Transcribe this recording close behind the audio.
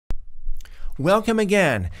Welcome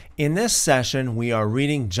again. In this session, we are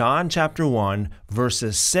reading John chapter 1,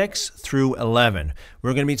 verses 6 through 11.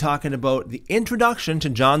 We're going to be talking about the introduction to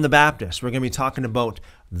John the Baptist. We're going to be talking about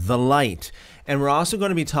the light. And we're also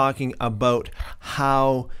going to be talking about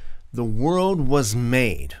how the world was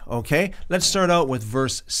made. Okay? Let's start out with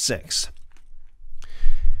verse 6.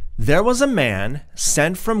 There was a man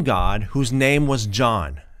sent from God whose name was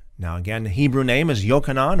John. Now again, the Hebrew name is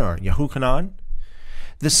Yochanan or Yehuchanan.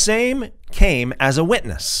 The same came as a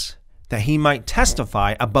witness, that he might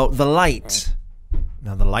testify about the light.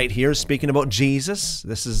 Now the light here is speaking about Jesus.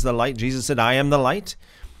 This is the light. Jesus said, I am the light.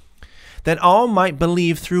 That all might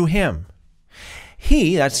believe through him.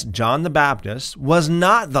 He, that's John the Baptist, was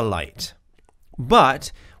not the light,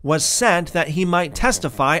 but was sent that he might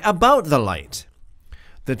testify about the light.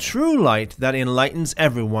 The true light that enlightens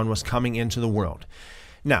everyone was coming into the world.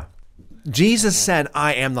 Now, Jesus said,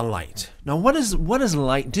 I am the light. Now, what does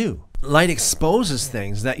light do? Light exposes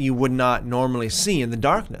things that you would not normally see in the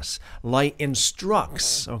darkness. Light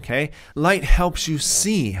instructs, okay? Light helps you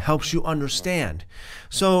see, helps you understand.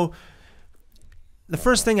 So, the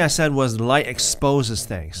first thing I said was light exposes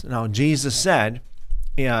things. Now, Jesus said,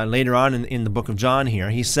 later on in the book of John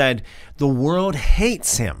here, he said, the world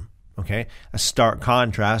hates him. Okay, a stark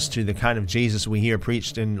contrast to the kind of Jesus we hear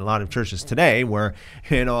preached in a lot of churches today, where,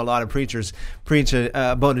 a lot of preachers preach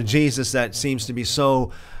about a Jesus that seems to be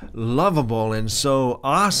so lovable and so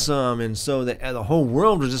awesome, and so that the whole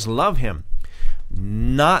world will just love him.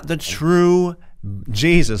 Not the true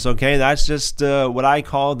Jesus, okay? That's just what I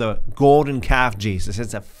call the golden calf Jesus.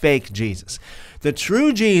 It's a fake Jesus. The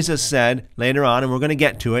true Jesus said later on, and we're going to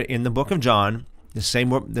get to it in the book of John, the same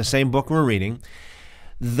book we're reading,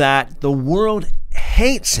 that the world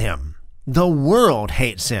hates him. The world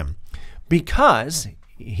hates him because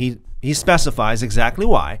he specifies exactly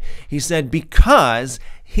why. He said because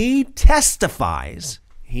he testifies,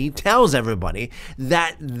 he tells everybody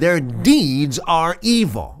that their deeds are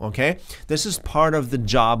evil, okay? This is part of the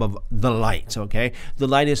job of the light, okay? The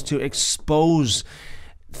light is to expose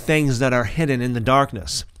things that are hidden in the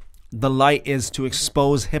darkness. The light is to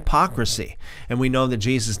expose hypocrisy. And we know that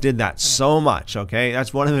Jesus did that so much, okay?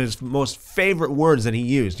 That's one of his most favorite words that he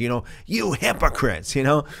used, you hypocrites,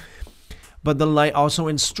 But the light also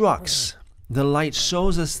instructs. The light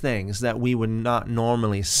shows us things that we would not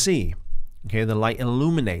normally see. Okay, the light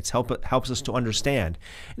illuminates, helps us to understand.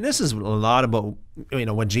 And this is a lot about,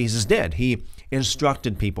 what Jesus did. He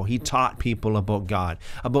instructed people. He taught people about God,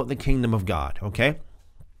 about the kingdom of God, okay?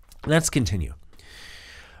 Let's continue.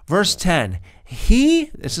 Verse 10,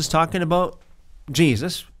 this is talking about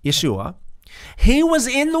Jesus, Yeshua, he was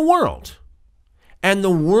in the world, and the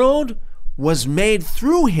world was made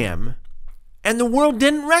through him, and the world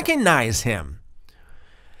didn't recognize him.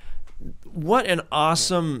 What an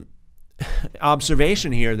awesome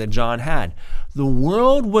observation here that John had. The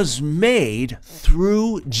world was made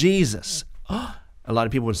through Jesus. A lot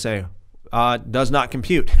of people would say, does not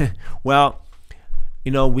compute. Well,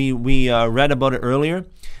 we read about it earlier,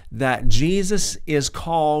 that Jesus is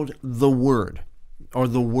called the Word, or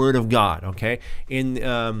the Word of God, okay?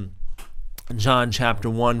 In John chapter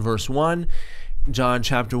 1, verse 1, John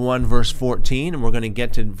chapter 1, verse 14, and we're going to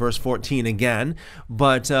get to verse 14 again,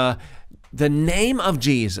 but the name of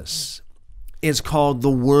Jesus is called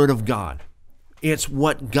the Word of God. It's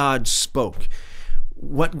what God spoke.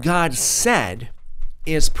 What God said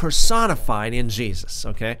is personified in Jesus,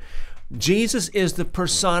 okay? Jesus is the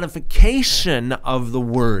personification of the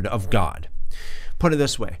Word of God. Put it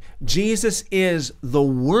this way. Jesus is the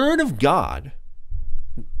Word of God,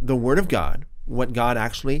 what God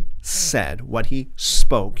actually said, what he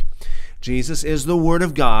spoke. Jesus is the Word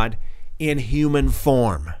of God in human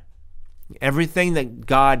form. Everything that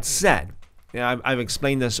God said. I've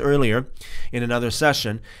explained this earlier in another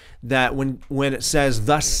session, that when it says,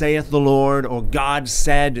 thus saith the Lord, or God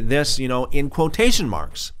said this, in quotation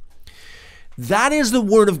marks, that is the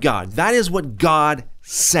Word of God. That is what God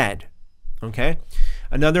said. Okay?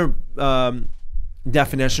 Another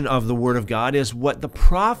definition of the Word of God is what the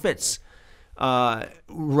prophets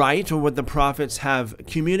write, or what the prophets have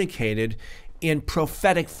communicated in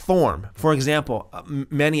prophetic form. For example,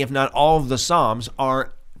 many, if not all, of the Psalms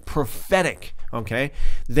are prophetic. Okay?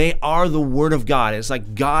 They are the Word of God. It's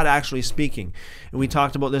like God actually speaking. And we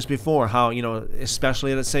talked about this before, how,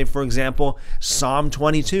 especially, let's say, for example, Psalm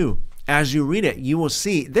 22. As you read it, you will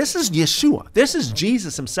see this is Yeshua. This is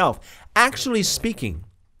Jesus himself actually speaking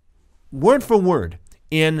word for word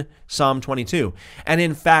in Psalm 22. And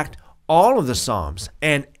in fact, all of the Psalms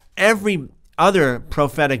and every other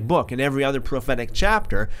prophetic book and every other prophetic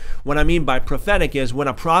chapter, what I mean by prophetic is when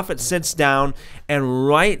a prophet sits down and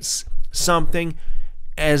writes something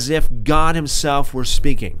as if God himself were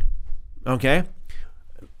speaking. Okay?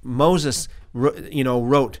 Moses,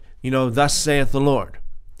 wrote, thus saith the Lord,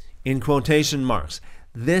 in quotation marks.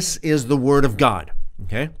 This is the word of God.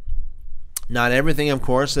 Okay? Not everything, of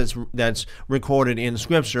course, that's recorded in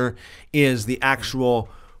Scripture is the actual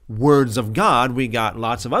words of God. We got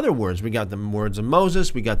lots of other words. We got the words of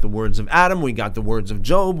Moses. We got the words of Adam. We got the words of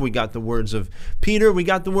Job. We got the words of Peter. We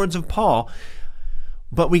got the words of Paul.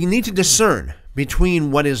 But we need to discern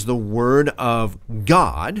between what is the word of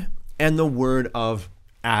God and the word of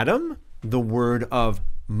Adam, the word of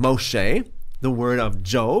Moshe, the word of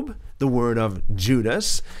Job, the word of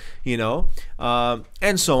Judas,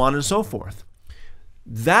 and so on and so forth.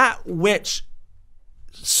 That which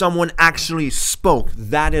someone actually spoke,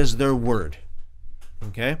 that is their word.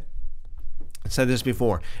 Okay? I said this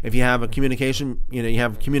before. If you have a communication, you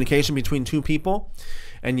have communication between two people,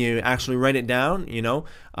 and you actually write it down,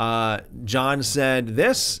 John said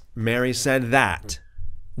this, Mary said that.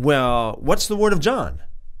 Well, what's the word of John?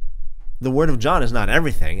 The word of John is not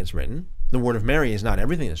everything that's written. The word of Mary is not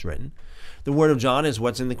everything that's written. The word of John is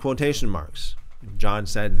what's in the quotation marks. John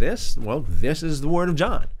said this. Well, this is the word of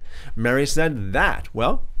John. Mary said that.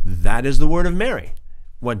 Well, that is the word of Mary.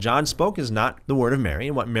 What John spoke is not the word of Mary,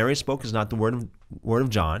 and what Mary spoke is not the word of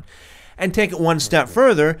John. And take it one step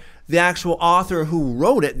further, the actual author who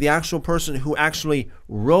wrote it, the actual person who actually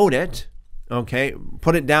wrote it, okay,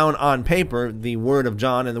 put it down on paper, the word of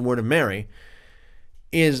John and the word of Mary,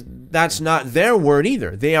 that's not their word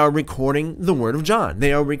either. They are recording the word of John.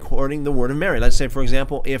 They are recording the word of Mary. Let's say, for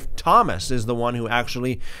example, if Thomas is the one who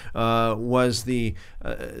actually was the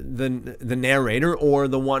narrator, or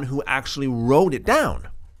the one who actually wrote it down,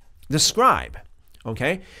 the scribe.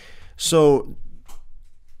 Okay, so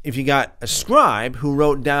if you got a scribe who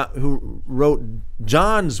wrote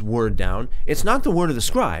John's word down, it's not the word of the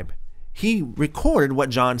scribe. He recorded what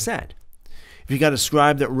John said. If you got a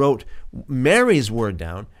scribe that wrote Mary's word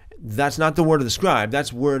down, that's not the word of the scribe.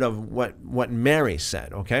 That's word of what Mary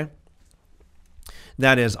said, okay?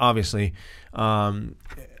 That is obviously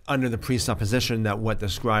under the presupposition that what the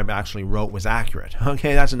scribe actually wrote was accurate.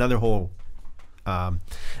 Okay, that's another whole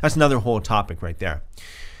topic right there.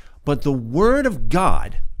 But the word of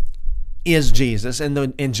God is Jesus,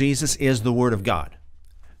 and Jesus is the word of God.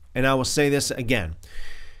 And I will say this again.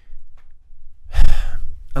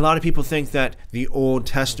 A lot of people think that the Old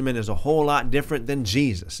Testament is a whole lot different than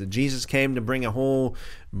Jesus. That Jesus came to bring a whole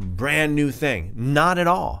brand new thing. Not at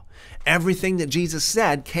all. Everything that Jesus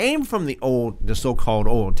said came from the so-called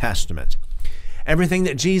Old Testament. Everything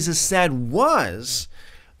that Jesus said was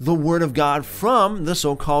the Word of God from the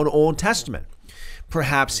so-called Old Testament.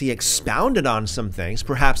 Perhaps he expounded on some things.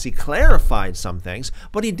 Perhaps he clarified some things,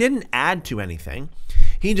 but he didn't add to anything.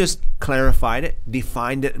 He just clarified it,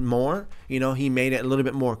 defined it more. He made it a little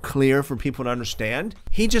bit more clear for people to understand.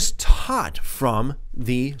 He just taught from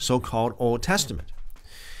the so-called Old Testament.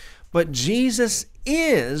 But Jesus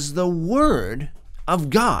is the Word of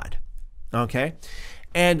God, okay?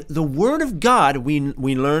 And the Word of God, we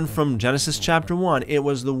learn from Genesis chapter 1, it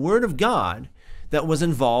was the Word of God that was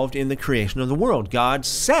involved in the creation of the world. God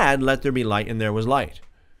said, "Let there be light," and there was light.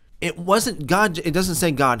 It wasn't God. It doesn't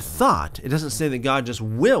say God thought. It doesn't say that God just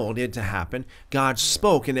willed it to happen. God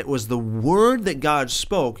spoke, and it was the word that God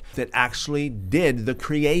spoke that actually did the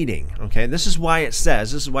creating. Okay, this is why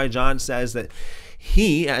John says that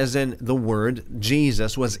he, as in the Word,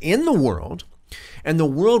 Jesus, was in the world, and the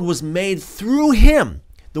world was made through him.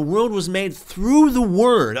 The world was made through the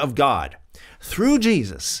Word of God, through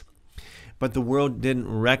Jesus, but the world didn't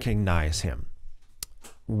recognize him.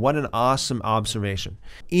 What an awesome observation.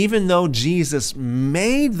 Even though Jesus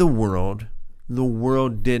made the world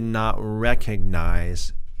did not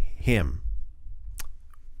recognize him.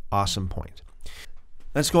 Awesome point.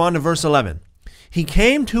 Let's go on to verse 11. He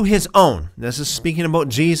came to his own. This is speaking about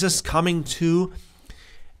Jesus coming to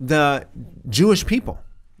the Jewish people.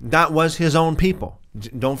 That was his own people.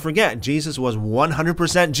 Don't forget, Jesus was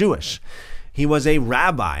 100% Jewish. He was a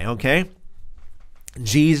rabbi, okay?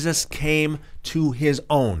 Jesus came to his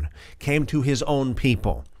own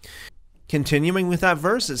people. Continuing with that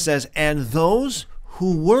verse, it says, and those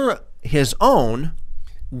who were his own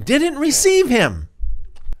didn't receive him.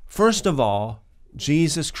 First of all,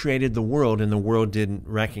 Jesus created the world and the world didn't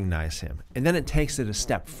recognize him. And then it takes it a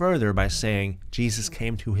step further by saying Jesus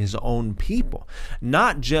came to his own people.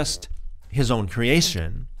 Not just his own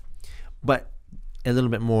creation, but a little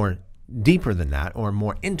bit more deeper than that, or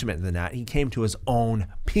more intimate than that. He came to his own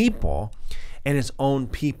people, and his own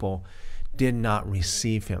people did not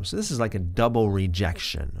receive him. So this is like a double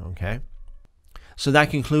rejection, okay? So that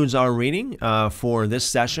concludes our reading for this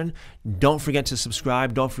session. Don't forget to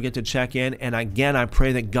subscribe. Don't forget to check in. And again, I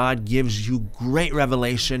pray that God gives you great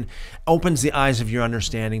revelation, opens the eyes of your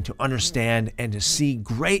understanding to understand and to see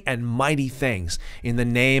great and mighty things in the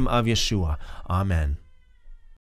name of Yeshua. Amen.